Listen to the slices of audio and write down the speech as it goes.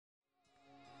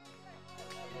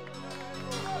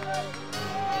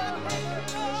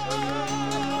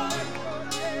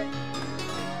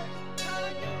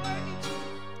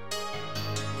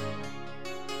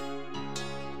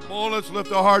on, let's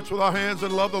lift our hearts with our hands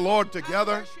and love the Lord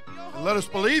together. And let us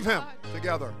believe Him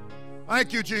together.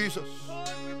 Thank you, Jesus.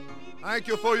 Thank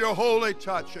you for your holy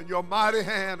touch and your mighty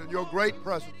hand and your great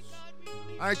presence.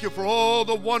 Thank you for all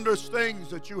the wondrous things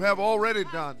that you have already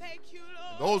done.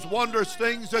 And those wondrous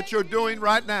things that you're doing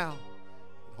right now.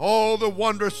 All the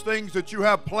wondrous things that you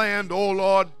have planned, oh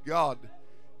Lord God.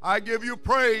 I give you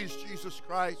praise, Jesus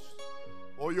Christ,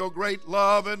 for your great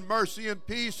love and mercy and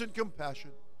peace and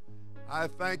compassion. I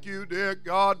thank you, dear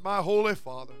God, my Holy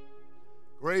Father.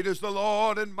 Great is the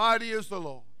Lord and mighty is the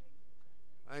Lord.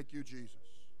 Thank you, Jesus.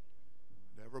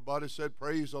 And everybody said,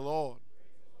 praise the Lord.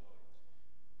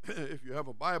 If you have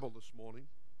a Bible this morning,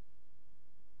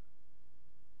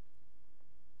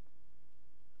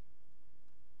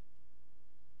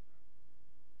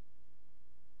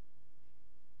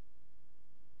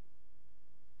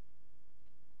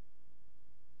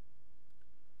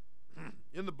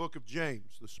 in the book of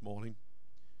James this morning,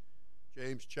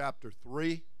 James chapter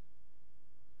 3.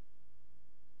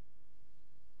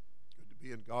 Good to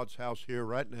be in God's house here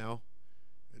right now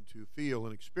and to feel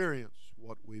and experience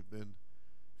what we've been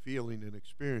feeling and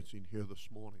experiencing here this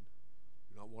morning.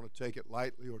 Do not want to take it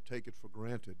lightly or take it for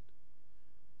granted.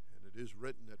 And it is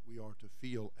written that we are to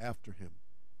feel after Him.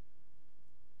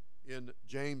 In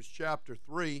James chapter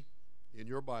 3, in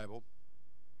your Bible,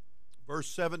 verse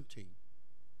 17.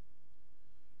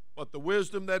 But the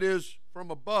wisdom that is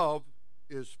from above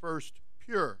is first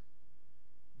pure,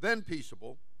 then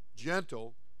peaceable,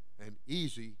 gentle, and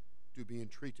easy to be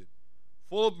entreated,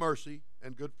 full of mercy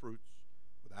and good fruits,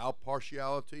 without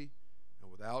partiality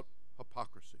and without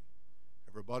hypocrisy.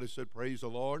 Everybody said, praise the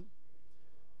Lord.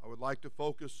 I would like to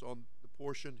focus on the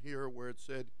portion here where it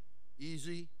said,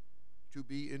 easy to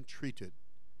be entreated.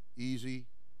 Easy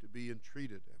to be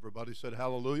entreated. Everybody said,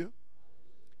 hallelujah.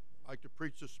 I'd like to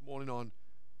preach this morning on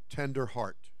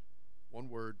Tenderheart. One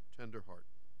word, Tenderheart.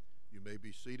 You may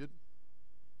be seated.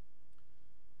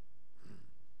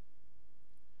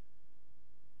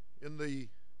 In the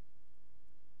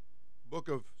book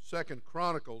of 2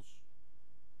 Chronicles,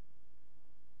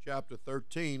 chapter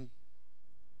 13,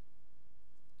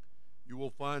 you will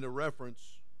find a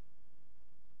reference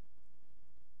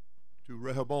to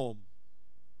Rehoboam.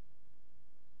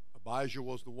 Abijah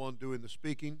was the one doing the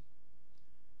speaking.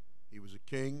 He was a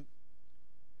king.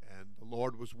 And the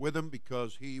Lord was with him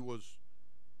because he was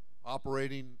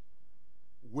operating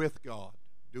with God,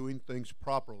 doing things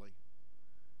properly.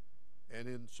 And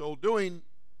in so doing,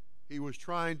 he was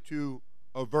trying to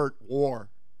avert war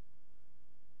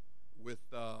with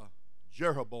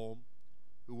Jeroboam,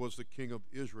 who was the king of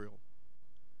Israel,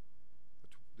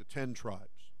 the 10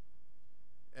 tribes.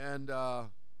 And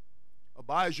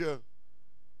Abijah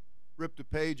ripped a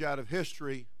page out of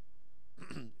history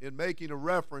in making a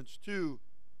reference to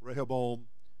Rehoboam,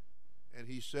 and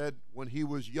he said when he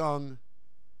was young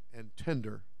and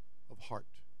tender of heart.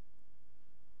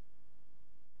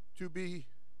 To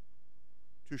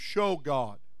show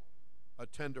God a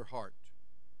tender heart.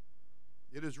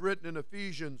 It is written in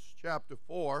Ephesians chapter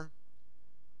 4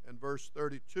 and verse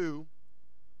 32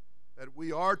 that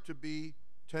we are to be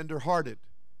tender-hearted.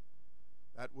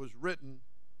 That was written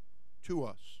to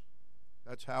us.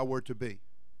 That's how we're to be.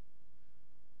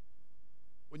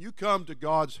 When you come to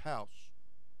God's house,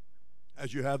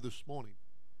 as you have this morning,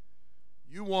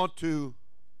 you want to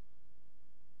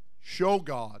show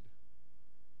God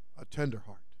a tender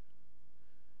heart.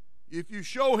 If you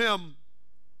show Him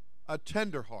a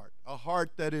tender heart, a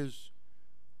heart that is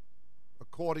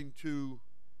according to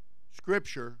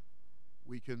Scripture,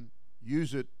 we can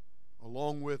use it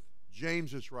along with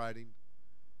James's writing,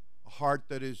 a heart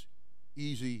that is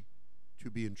easy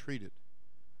to be entreated.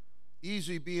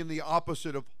 Easy being the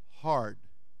opposite of hard.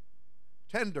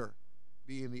 Tender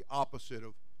being the opposite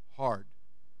of hard.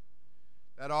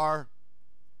 That our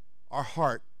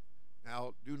heart,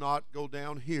 now do not go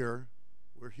down here,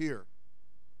 we're here.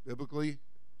 Biblically,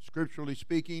 scripturally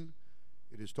speaking,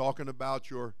 it is talking about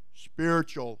your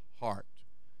spiritual heart.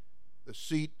 The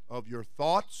seat of your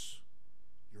thoughts,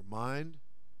 your mind,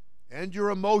 and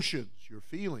your emotions, your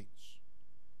feelings.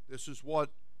 This is what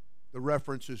the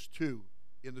reference is to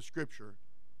in the Scripture,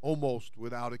 almost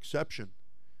without exception.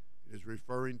 It is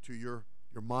referring to your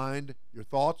mind, your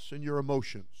thoughts, and your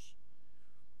emotions.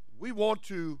 We want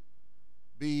to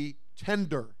be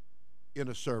tender in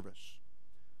a service.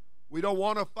 We don't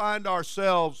want to find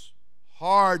ourselves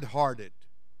hard-hearted.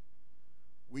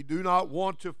 We do not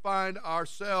want to find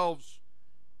ourselves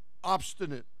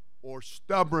obstinate or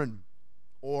stubborn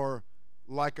or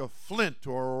like a flint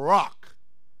or a rock,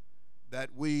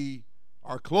 that we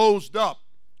are closed up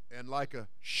and like a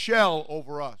shell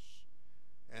over us.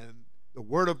 And the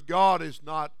Word of God is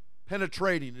not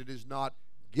penetrating. It is not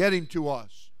getting to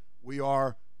us. We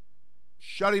are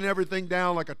shutting everything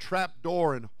down like a trap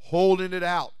door and holding it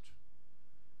out.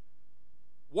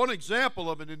 One example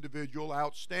of an individual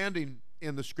outstanding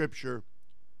in the Scripture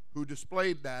who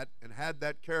displayed that and had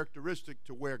that characteristic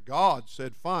to where God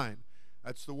said, fine,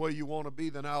 that's the way you want to be,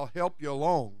 then I'll help you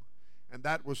along. And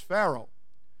that was Pharaoh.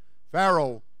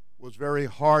 Pharaoh was very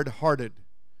hard-hearted.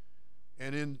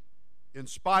 And in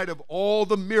spite of all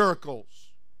the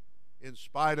miracles, in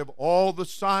spite of all the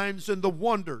signs and the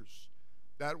wonders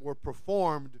that were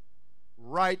performed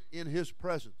right in his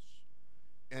presence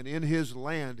and in his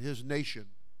land, his nation,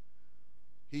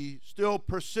 he still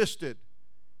persisted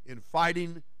in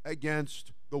fighting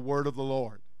against the word of the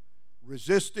Lord,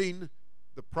 resisting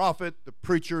the prophet, the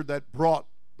preacher that brought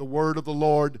the word of the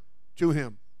Lord to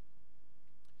him.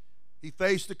 He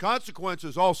faced the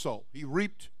consequences also. He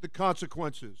reaped the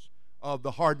consequences of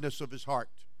the hardness of his heart,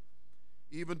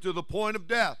 even to the point of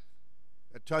death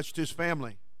that touched his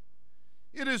family.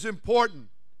 It is important,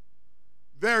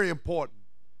 very important,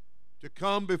 to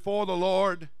come before the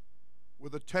Lord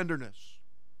with a tenderness,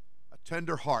 a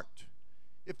tender heart.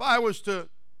 If I was to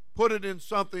put it in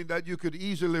something that you could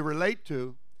easily relate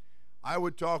to, I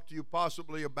would talk to you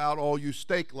possibly about all you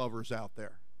steak lovers out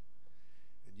there.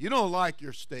 You don't like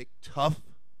your steak tough.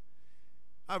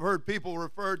 I've heard people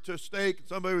refer to steak, and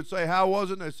somebody would say, how was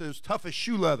it? And they say, it's tough as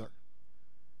shoe leather.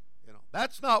 You know,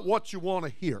 that's not what you want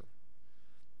to hear.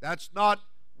 That's not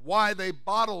why they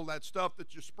bottle that stuff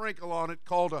that you sprinkle on it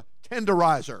called a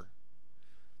tenderizer.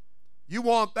 You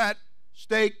want that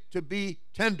steak to be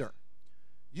tender.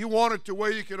 You want it to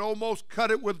where you can almost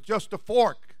cut it with just a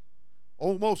fork.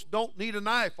 Almost don't need a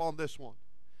knife on this one.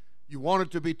 You want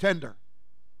it to be tender.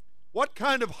 What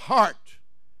kind of heart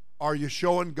are you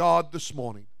showing God this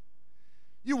morning?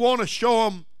 You want to show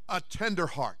Him a tender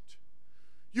heart.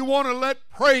 You want to let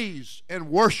praise and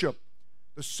worship,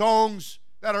 the songs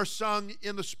that are sung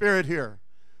in the Spirit here,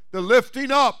 the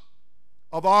lifting up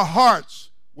of our hearts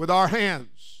with our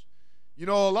hands. You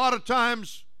know, a lot of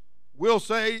times we'll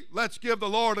say, let's give the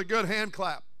Lord a good hand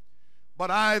clap. But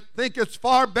I think it's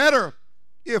far better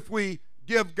if we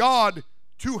give God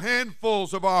 2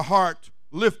 handfuls of our heart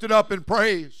lifted up in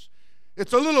praise.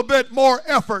 It's a little bit more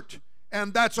effort,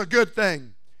 and that's a good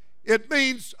thing. It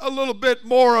means a little bit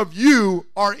more of you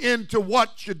are into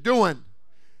what you're doing.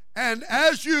 And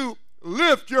as you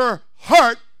lift your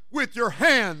heart with your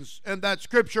hands, and that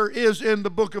scripture is in the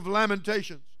book of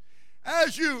Lamentations,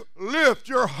 as you lift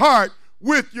your heart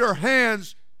with your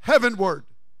hands heavenward,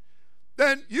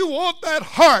 then you want that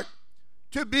heart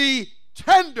to be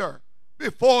tender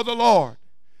before the Lord.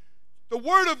 The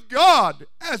Word of God,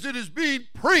 as it is being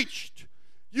preached,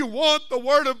 you want the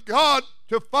Word of God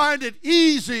to find it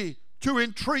easy to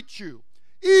entreat you,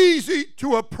 easy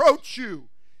to approach you,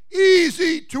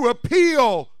 easy to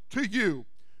appeal to you.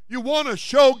 You want to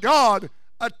show God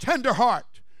a tender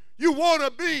heart. You want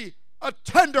to be a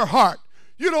tender heart.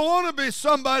 You don't want to be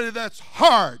somebody that's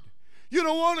hard. You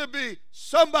don't want to be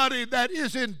somebody that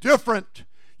is indifferent.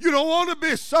 You don't want to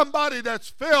be somebody that's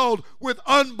filled with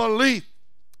unbelief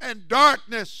and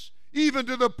darkness, even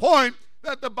to the point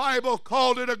that the Bible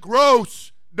called it a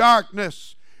gross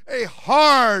darkness, a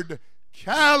hard,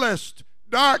 calloused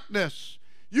darkness.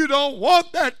 You don't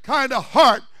want that kind of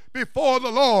heart before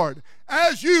the Lord.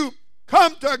 As you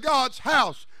come to God's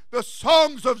house, the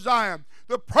songs of Zion,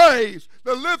 the praise,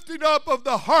 the lifting up of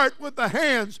the heart with the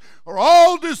hands are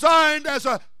all designed as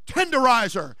a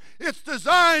tenderizer. It's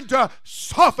designed to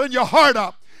soften your heart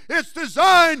up. It's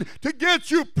designed to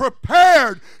get you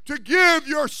prepared to give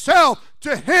yourself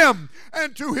to Him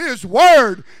and to His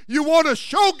Word. You want to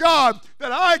show God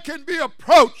that I can be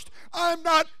approached. I'm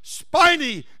not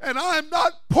spiny and I'm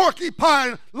not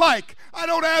porcupine-like. I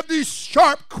don't have these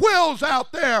sharp quills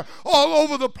out there all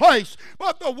over the place.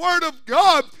 But the Word of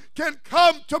God can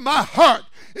come to my heart.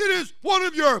 It is one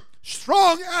of your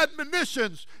strong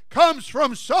admonitions, comes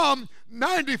from Psalm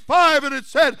 95, and it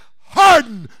said,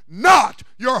 harden not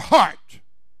your heart.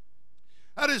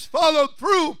 That is followed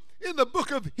through in the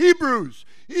book of Hebrews,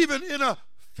 even in a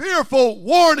fearful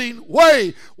warning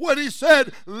way, when he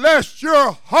said, lest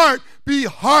your heart be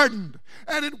hardened.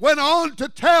 And it went on to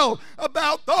tell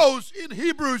about those in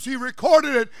Hebrews, he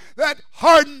recorded it, that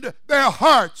hardened their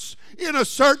hearts in a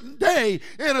certain day,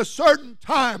 in a certain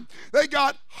time. They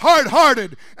got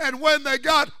hard-hearted, and when they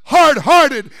got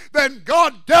hard-hearted, then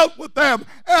God dealt with them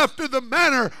after the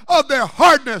manner of their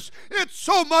hardness. It's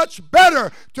so much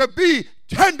better to be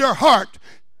tender-hearted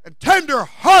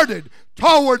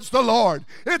towards the Lord.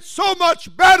 It's so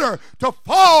much better to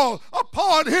fall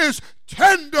upon His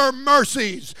tender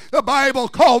mercies, the Bible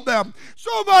called them.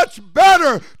 So much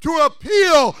better to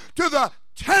appeal to the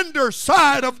tender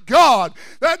side of God,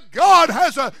 that God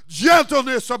has a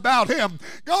gentleness about Him.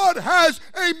 God has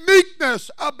a meekness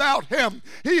about Him.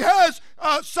 He has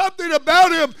something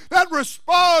about Him that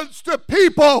responds to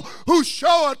people who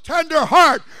show a tender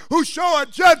heart, who show a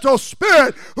gentle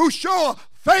spirit, who show a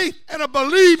faith and a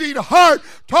believing heart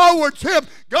towards Him.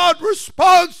 God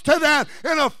responds to that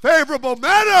in a favorable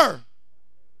manner.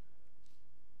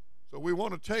 So we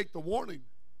want to take the warning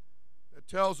that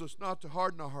tells us not to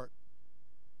harden our heart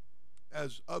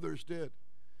as others did.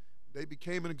 They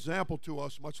became an example to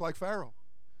us, much like Pharaoh.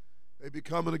 They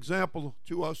become an example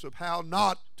to us of how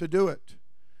not to do it.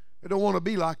 I don't want to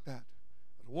be like that.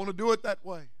 I don't want to do it that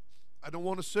way. I don't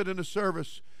want to sit in a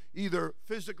service either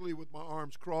physically with my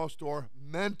arms crossed or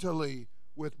mentally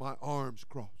with my arms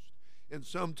crossed in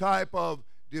some type of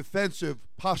defensive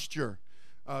posture,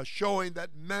 showing that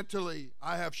mentally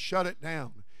I have shut it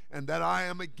down and that I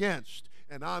am against,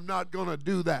 and I'm not going to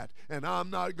do that, and I'm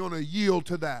not going to yield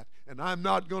to that, and I'm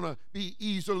not going to be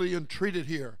easily entreated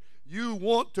here. You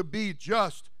want to be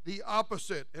just the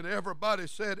opposite. And everybody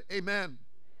said amen.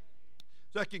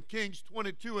 2 Kings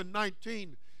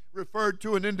 22:19 referred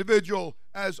to an individual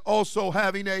as also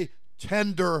having a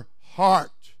tender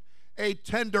heart. A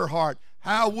tender heart.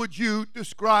 How would you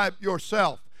describe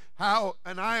yourself? How,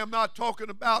 and I am not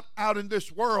talking about out in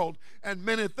this world and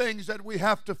many things that we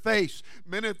have to face,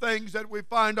 many things that we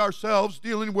find ourselves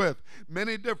dealing with,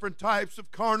 many different types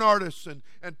of con artists and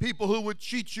people who would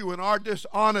cheat you and are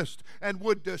dishonest and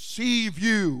would deceive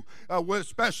you,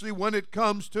 especially when it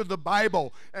comes to the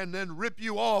Bible, and then rip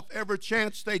you off every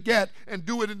chance they get and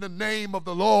do it in the name of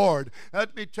the Lord.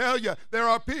 Let me tell you, there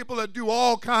are people that do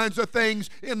all kinds of things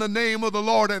in the name of the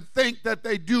Lord and think that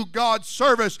they do God's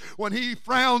service when He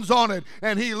frowns on it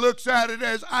and He looks at it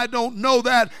as, I don't know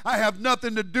that, I have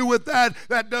nothing to do with that,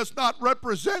 that does not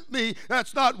represent me,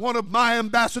 that's not one of my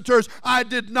ambassadors, I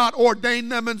did not ordain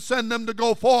them and send them to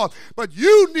go forth. But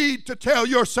you need to tell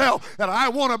yourself that I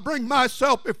want to bring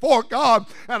myself before God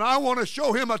and I want to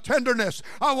show Him a tenderness,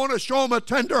 I want to show Him a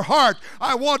tender heart.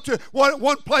 I want to,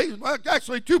 one place,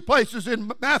 actually two places in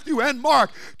Matthew and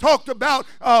Mark talked about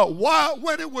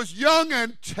when it was young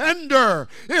and tender.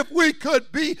 If we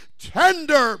could be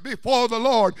tender before the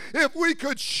Lord, if we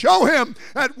could show Him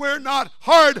that we're not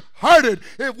hard-hearted,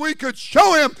 if we could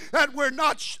show Him that we're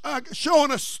not showing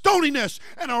a stoniness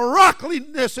and a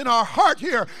rockliness in our heart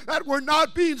here, that we're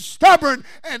not being stubborn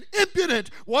and impudent.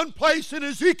 One place in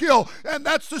Ezekiel, and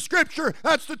that's the scripture,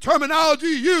 that's the terminology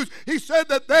he used, he said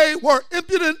that they were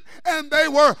impudent and they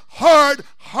were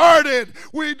hard-hearted.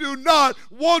 We do not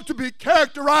want to be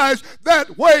characterized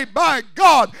that way by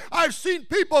God. I've seen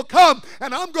people come,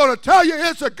 and I'm going to tell you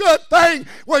it's a good thing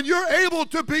when you're able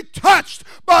to be touched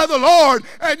by the Lord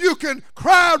and you can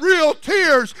cry real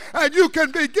tears and you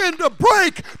can begin to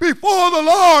break before the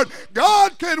Lord.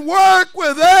 God can work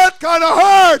with that kind of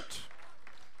heart.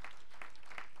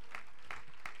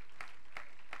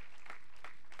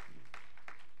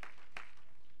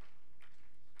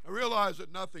 I realize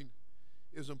that nothing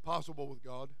is impossible with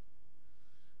God,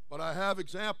 but I have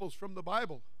examples from the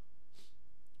Bible.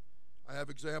 I have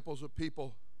examples of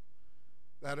people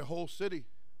that a whole city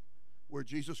where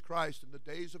Jesus Christ in the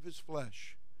days of His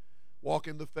flesh,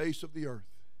 walking the face of the earth,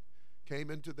 came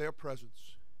into their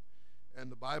presence.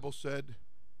 And the Bible said,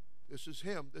 this is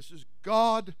Him. This is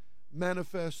God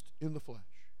manifest in the flesh.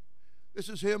 This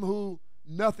is Him who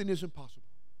nothing is impossible.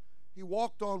 He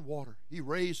walked on water. He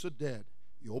raised the dead.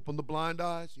 He opened the blind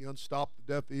eyes. He unstopped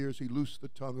the deaf ears. He loosed the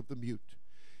tongue of the mute.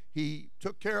 He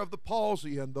took care of the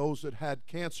palsy and those that had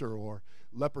cancer or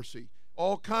leprosy.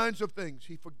 All kinds of things.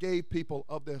 He forgave people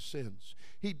of their sins.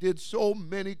 He did so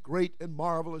many great and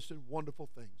marvelous and wonderful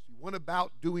things. He went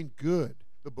about doing good,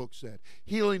 the book said,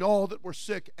 healing all that were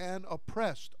sick and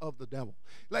oppressed of the devil.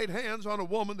 Laid hands on a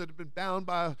woman that had been bound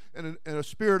by a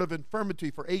spirit of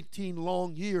infirmity for 18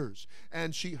 long years,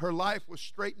 and her life was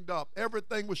straightened up.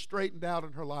 Everything was straightened out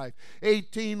in her life.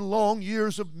 18 long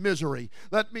years of misery.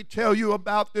 Let me tell you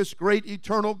about this great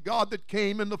eternal God that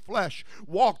came in the flesh,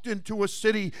 walked into a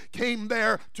city, came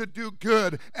there to do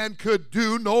good, and could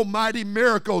do no mighty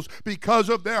miracles because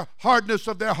of their hardness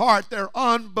of their heart, their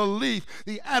unbelief,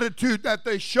 the attitude that they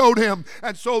they showed him.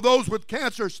 And so those with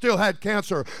cancer still had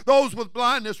cancer. Those with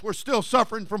blindness were still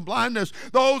suffering from blindness.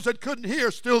 Those that couldn't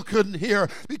hear still couldn't hear,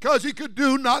 because he could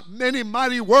do not many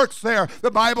mighty works there.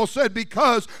 The Bible said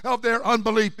because of their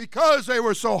unbelief, because they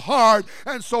were so hard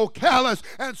and so callous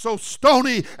and so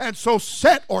stony and so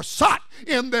set or sot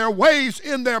in their ways,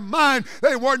 in their mind,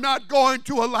 they were not going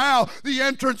to allow the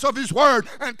entrance of his word,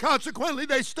 and consequently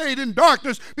they stayed in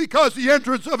darkness, because the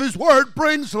entrance of his word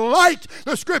brings light.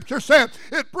 The scripture said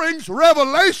it brings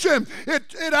revelation.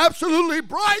 It absolutely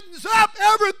brightens up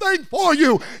everything for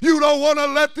you. You don't want to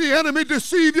let the enemy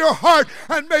deceive your heart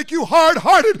and make you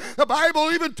hard-hearted. The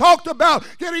Bible even talked about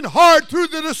getting hard through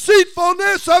the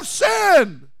deceitfulness of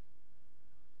sin.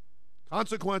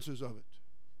 Consequences of it.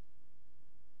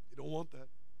 You don't want that,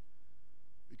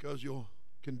 because you'll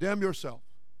condemn yourself.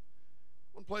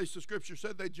 One place the scripture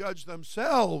said they judge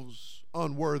themselves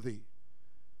unworthy.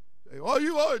 They, oh,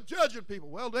 you are judging people.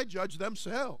 Well, they judge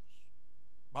themselves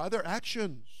by their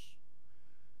actions.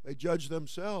 They judge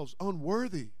themselves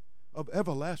unworthy of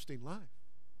everlasting life.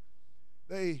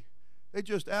 They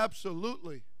just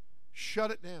absolutely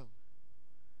shut it down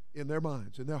in their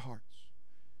minds, in their hearts.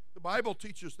 The Bible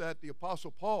teaches that the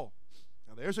Apostle Paul,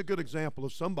 now there's a good example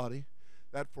of somebody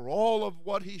that for all of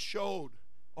what he showed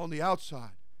on the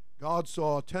outside, God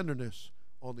saw a tenderness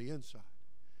on the inside.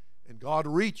 And God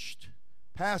reached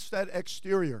past that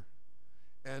exterior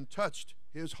and touched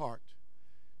his heart.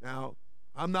 Now,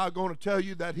 I'm not going to tell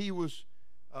you that he was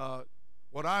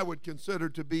what I would consider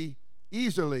to be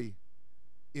easily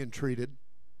entreated.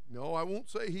 No, I won't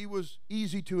say he was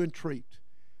easy to entreat.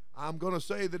 I'm going to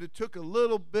say that it took a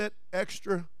little bit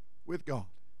extra with God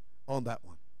on that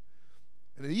one.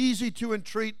 And easy to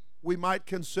entreat, we might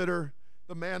consider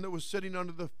the man that was sitting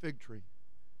under the fig tree,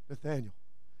 Nathanael.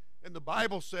 And the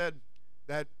Bible said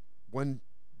that when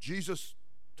Jesus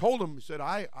told him, he said,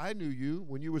 I knew you.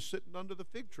 When you were sitting under the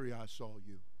fig tree, I saw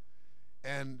you.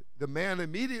 And the man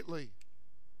immediately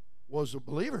was a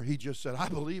believer. He just said, I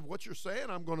believe what you're saying.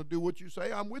 I'm going to do what you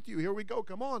say. I'm with you. Here we go.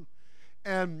 Come on.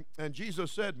 And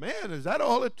Jesus said, man, is that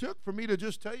all it took for me to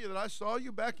just tell you that I saw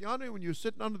you back yonder when you were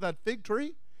sitting under that fig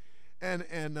tree? And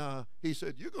he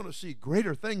said, you're going to see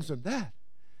greater things than that.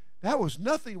 That was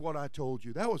nothing what I told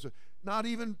you. That was not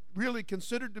even really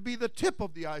considered to be the tip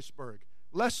of the iceberg.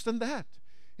 Less than that.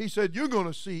 He said, you're going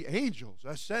to see angels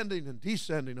ascending and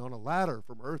descending on a ladder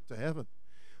from earth to heaven.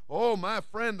 Oh, my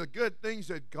friend, the good things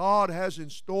that God has in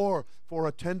store for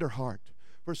a tender heart.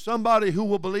 For somebody who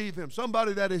will believe him,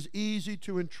 somebody that is easy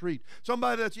to entreat,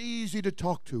 somebody that's easy to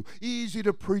talk to, easy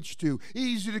to preach to,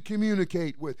 easy to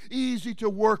communicate with, easy to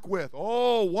work with.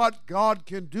 Oh, what God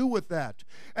can do with that.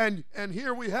 And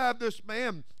here we have this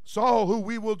man, Saul, who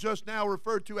we will just now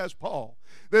refer to as Paul.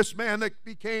 This man that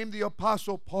became the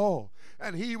Apostle Paul.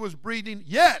 And he was breathing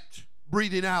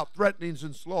out threatenings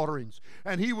and slaughterings.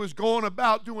 And he was going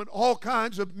about doing all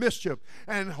kinds of mischief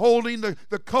and holding the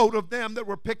coat of them that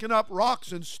were picking up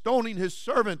rocks and stoning his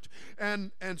servant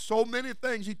and so many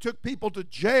things. He took people to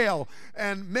jail,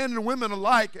 and men and women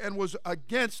alike, and was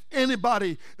against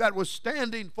anybody that was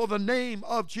standing for the name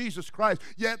of Jesus Christ.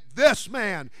 Yet this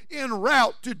man, en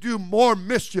route to do more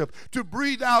mischief, to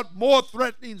breathe out more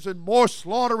threatenings and more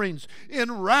slaughterings,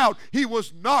 en route, he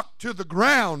was knocked to the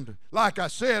ground. Like I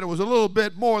said, it was a little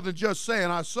bit more than just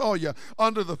saying, I saw you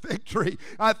under the fig tree.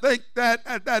 I think that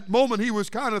at that moment he was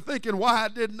kind of thinking, why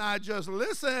didn't I just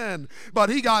listen? But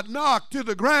he got knocked to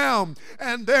the ground,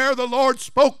 and there the Lord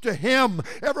spoke to him.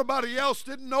 Everybody else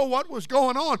didn't know what was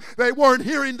going on. They weren't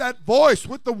hearing that voice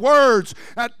with the words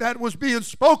that was being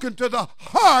spoken to the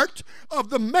heart of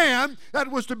the man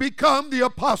that was to become the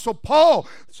Apostle Paul.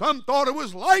 Some thought it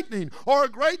was lightning or a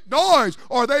great noise,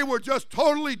 or they were just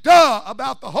totally duh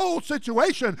about the whole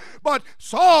situation. But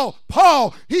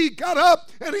Paul, he got up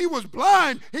and he was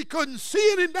blind. He couldn't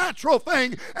see any natural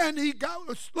thing, and he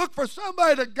looked for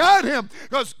somebody to guide him,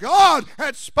 because God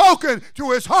had spoken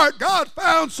to his heart. God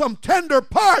found some tender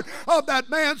part of that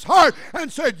man's heart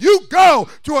and said, you go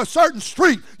to a certain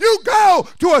street, you go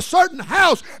to a certain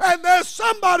house, and there's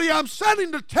somebody I'm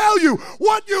sending to tell you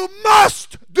what you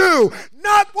must do,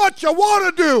 not what you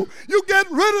want to do. You get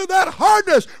rid of that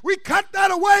hardness. We cut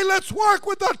that away. Let's work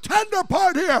with the tender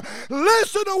part here.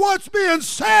 Listen to what's being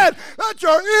said. Let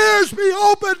your ears be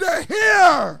open to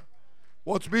hear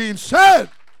what's being said.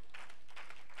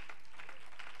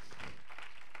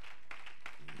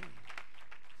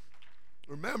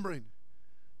 Remembering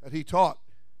that he taught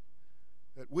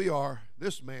that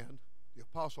this man, the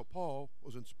Apostle Paul,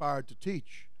 was inspired to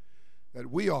teach that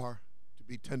we are to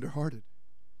be tenderhearted.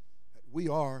 We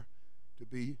are to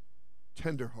be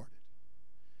tenderhearted.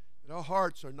 That our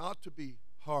hearts are not to be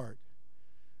hard.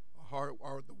 Our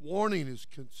the warning is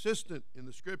consistent in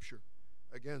the Scripture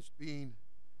against being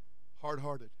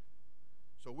hard-hearted.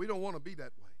 So we don't want to be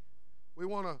that way. We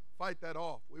want to fight that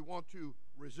off. We want to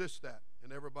resist that.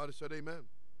 And everybody said amen.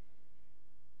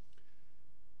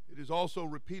 It is also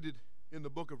repeated in the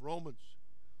book of Romans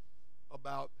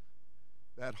about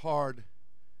that hard,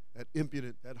 that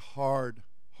impudent, that hard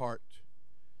heart.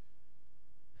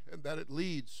 And that it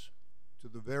leads to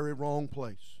the very wrong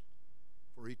place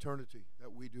for eternity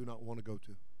that we do not want to go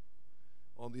to.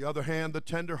 On the other hand, the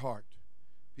tender heart,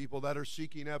 people that are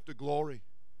seeking after glory,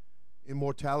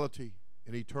 immortality,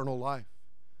 and eternal life,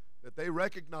 that they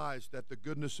recognize that the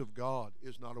goodness of God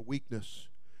is not a weakness.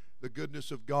 The goodness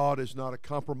of God is not a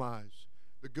compromise.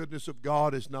 The goodness of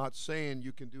God is not saying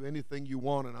you can do anything you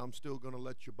want and I'm still going to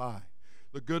let you by.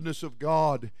 The goodness of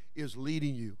God is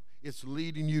leading you. It's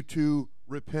leading you to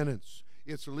repentance.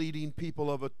 It's leading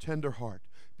people of a tender heart,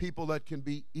 people that can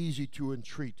be easy to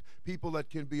entreat, people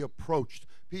that can be approached,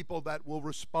 people that will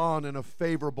respond in a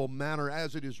favorable manner.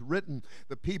 As it is written,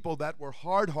 the people that were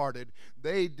hard-hearted,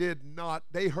 they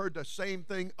heard the same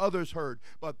thing others heard,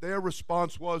 but their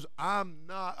response was, I'm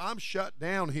shut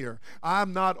down here.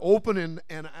 I'm not opening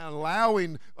and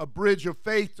allowing a bridge of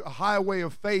faith, a highway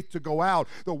of faith to go out.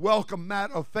 The welcome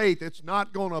mat of faith, it's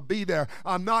not going to be there.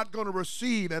 I'm not going to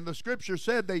receive. And the Scripture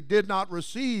said they did not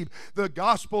receive the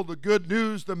gospel, the good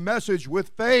news, the message with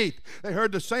faith. They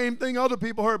heard the same thing other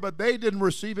people heard, but they didn't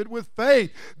receive it with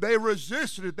faith. They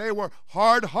resisted it. They were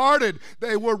hard-hearted.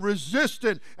 They were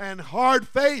resistant and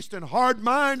hard-faced and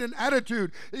hard-minded and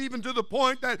attitude, even to the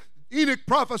point that Enoch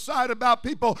prophesied about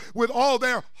people with all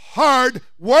their hard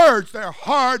words, their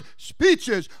hard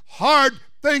speeches, hard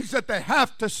things that they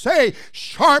have to say,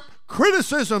 sharp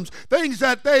criticisms, things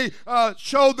that they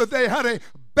showed that they had a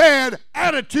bad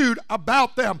attitude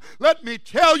about them. Let me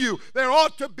tell you, there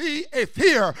ought to be a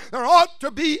fear. There ought to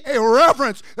be a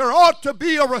reverence. There ought to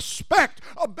be a respect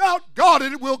about God,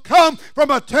 and it will come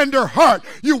from a tender heart.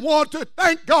 You want to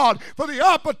thank God for the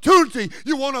opportunity.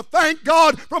 You want to thank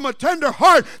God from a tender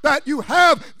heart that you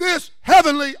have this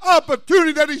heavenly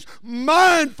opportunity, that He's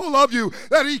mindful of you,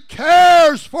 that He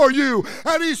cares for you,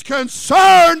 and He's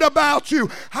concerned about you.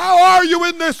 How are you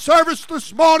in this service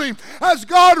this morning? As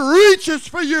God reaches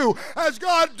for you, as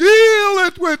God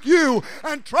dealeth with you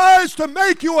and tries to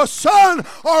make you a son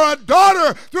or a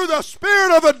daughter through the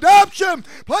spirit of adoption,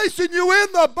 placing you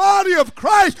in the body of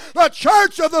Christ, the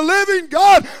church of the living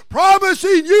God,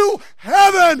 promising you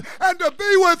heaven and to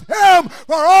be with Him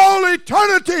for all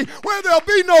eternity, where there'll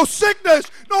be no sickness,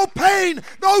 no pain,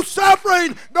 no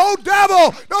suffering, no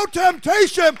devil, no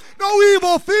temptation, no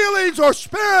evil feelings or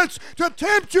spirits to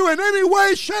tempt you in any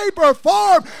way, shape, or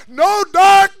form, no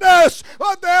darkness,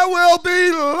 but there will be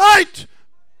light,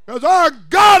 because our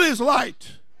God is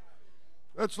light.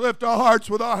 Let's lift our hearts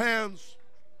with our hands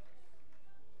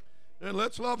and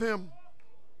let's love Him.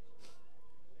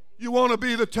 You want to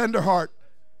be the tender heart.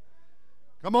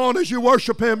 Come on, as you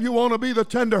worship Him, you want to be the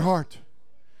tender heart.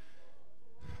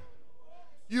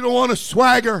 You don't want to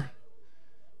swagger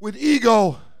with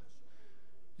ego.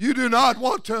 You do not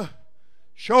want to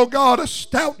show God a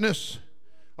stoutness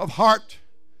of heart,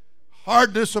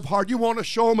 hardness of heart. You want to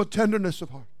show Him a tenderness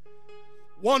of heart.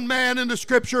 One man in the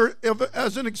Scripture,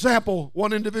 as an example,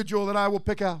 one individual that I will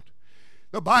pick out.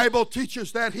 The Bible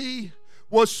teaches that he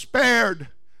was spared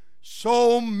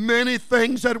so many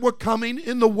things that were coming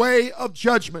in the way of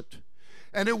judgment.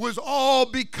 And it was all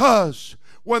because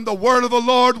when the word of the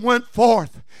Lord went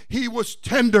forth, he was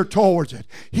tender towards it.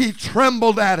 He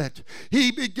trembled at it.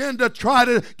 He began to try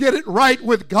to get it right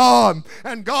with God.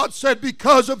 And God said,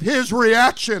 because of his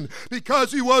reaction,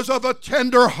 because he was of a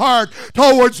tender heart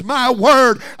towards my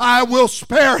word, I will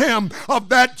spare him of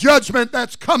that judgment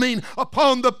that's coming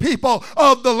upon the people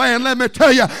of the land. Let me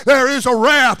tell you, there is a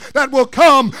wrath that will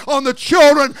come on the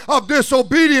children of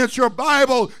disobedience. Your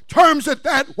Bible terms it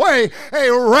that way.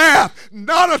 A wrath,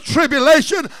 not a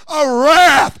tribulation, a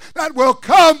wrath that will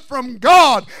come from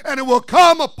God, and it will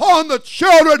come upon the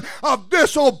children of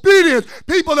disobedience,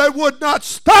 people that would not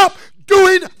stop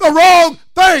doing the wrong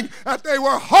thing, that they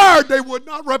were hard, they would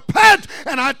not repent.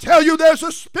 And I tell you, there's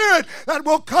a spirit that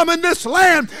will come in this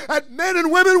land that men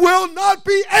and women will not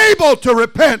be able to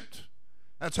repent.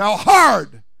 That's how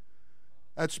hard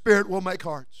that spirit will make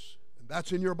hearts, and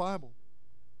that's in your Bible.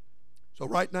 So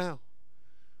right now,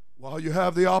 while you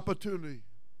have the opportunity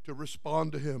to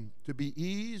respond to him, to be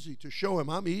easy, to show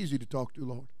him, I'm easy to talk to,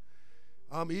 Lord.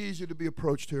 I'm easy to be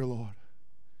approached here, Lord.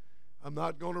 I'm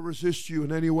not going to resist you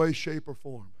in any way, shape, or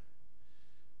form.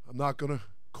 I'm not going to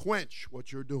quench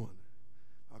what you're doing.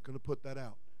 I'm not going to put that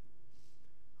out.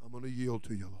 I'm going to yield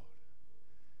to you, Lord.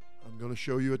 I'm going to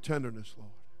show you a tenderness, Lord.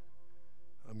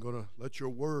 I'm going to let your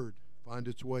word find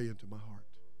its way into my heart.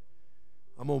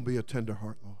 I'm going to be a tender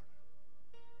heart, Lord.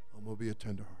 I'm going to be a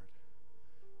tender heart.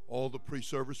 All the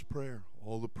pre-service prayer,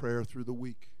 all the prayer through the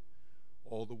week,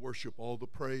 all the worship, all the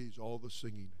praise, all the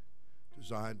singing,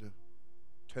 designed to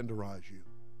tenderize you,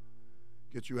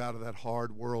 get you out of that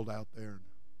hard world out there and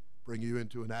bring you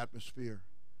into an atmosphere.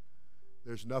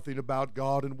 There's nothing about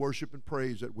God and worship and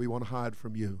praise that we want to hide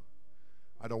from you.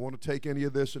 I don't want to take any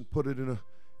of this and put it in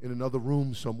another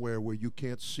room somewhere where you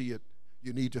can't see it.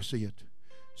 You need to see it.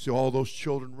 See all those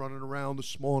children running around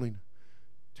this morning,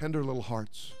 tender little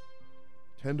hearts.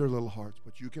 Tender little hearts.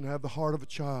 But you can have the heart of a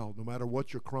child no matter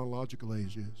what your chronological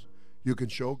age is. You can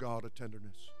show God a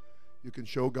tenderness. You can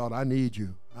show God, I need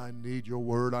you. I need your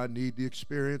word. I need the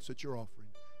experience that you're offering.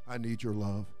 I need your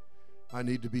love. I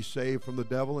need to be saved from the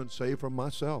devil and saved from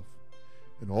myself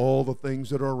and all the things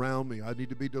that are around me. I need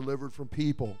to be delivered from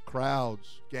people,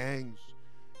 crowds, gangs,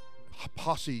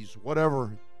 posses,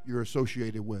 whatever you're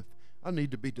associated with. I need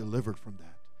to be delivered from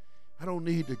that. I don't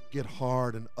need to get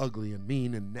hard and ugly and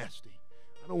mean and nasty.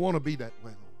 I don't want to be that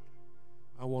way,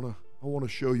 Lord. I want to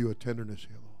show you a tenderness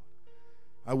here, Lord.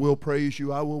 I will praise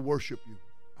you. I will worship you.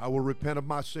 I will repent of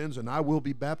my sins, and I will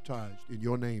be baptized in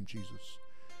your name, Jesus.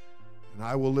 And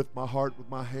I will lift my heart with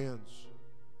my hands,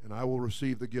 and I will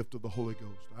receive the gift of the Holy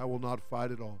Ghost. I will not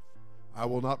fight it off. I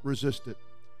will not resist it.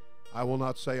 I will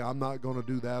not say, I'm not going to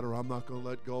do that, or I'm not going to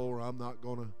let go, or I'm not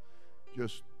going to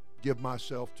just give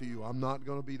myself to you. I'm not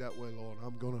going to be that way, Lord.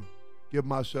 I'm going to give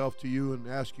myself to you and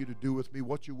ask you to do with me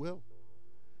what you will.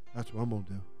 That's what I'm going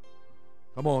to do.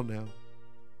 Come on now.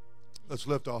 Let's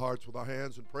lift our hearts with our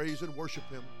hands and praise and worship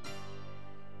him.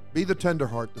 Be the tender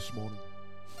heart this morning.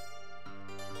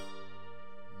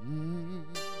 Come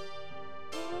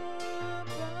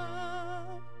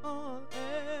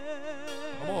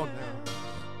on now.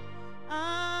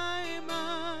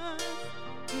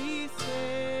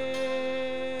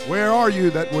 Where are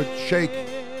you that would shake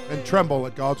and tremble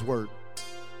at God's word?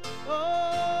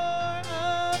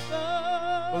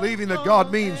 Believing that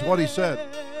God means what he said.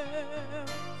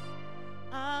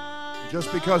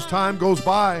 Just because time goes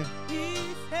by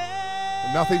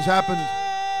and nothing's happened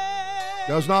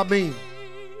does not mean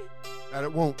that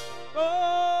it won't.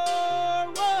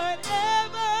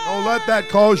 Don't let that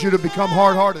cause you to become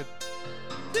hard-hearted,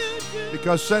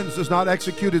 because sentence is not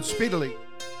executed speedily.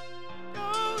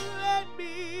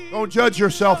 Don't judge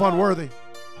yourself unworthy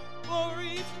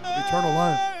of eternal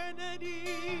life.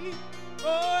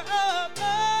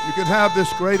 You can have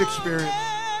this great experience.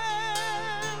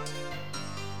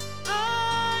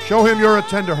 Show him you're a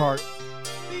tender heart.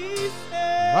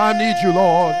 I need you,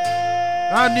 Lord.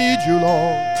 I need you,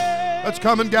 Lord. Let's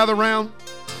come and gather round.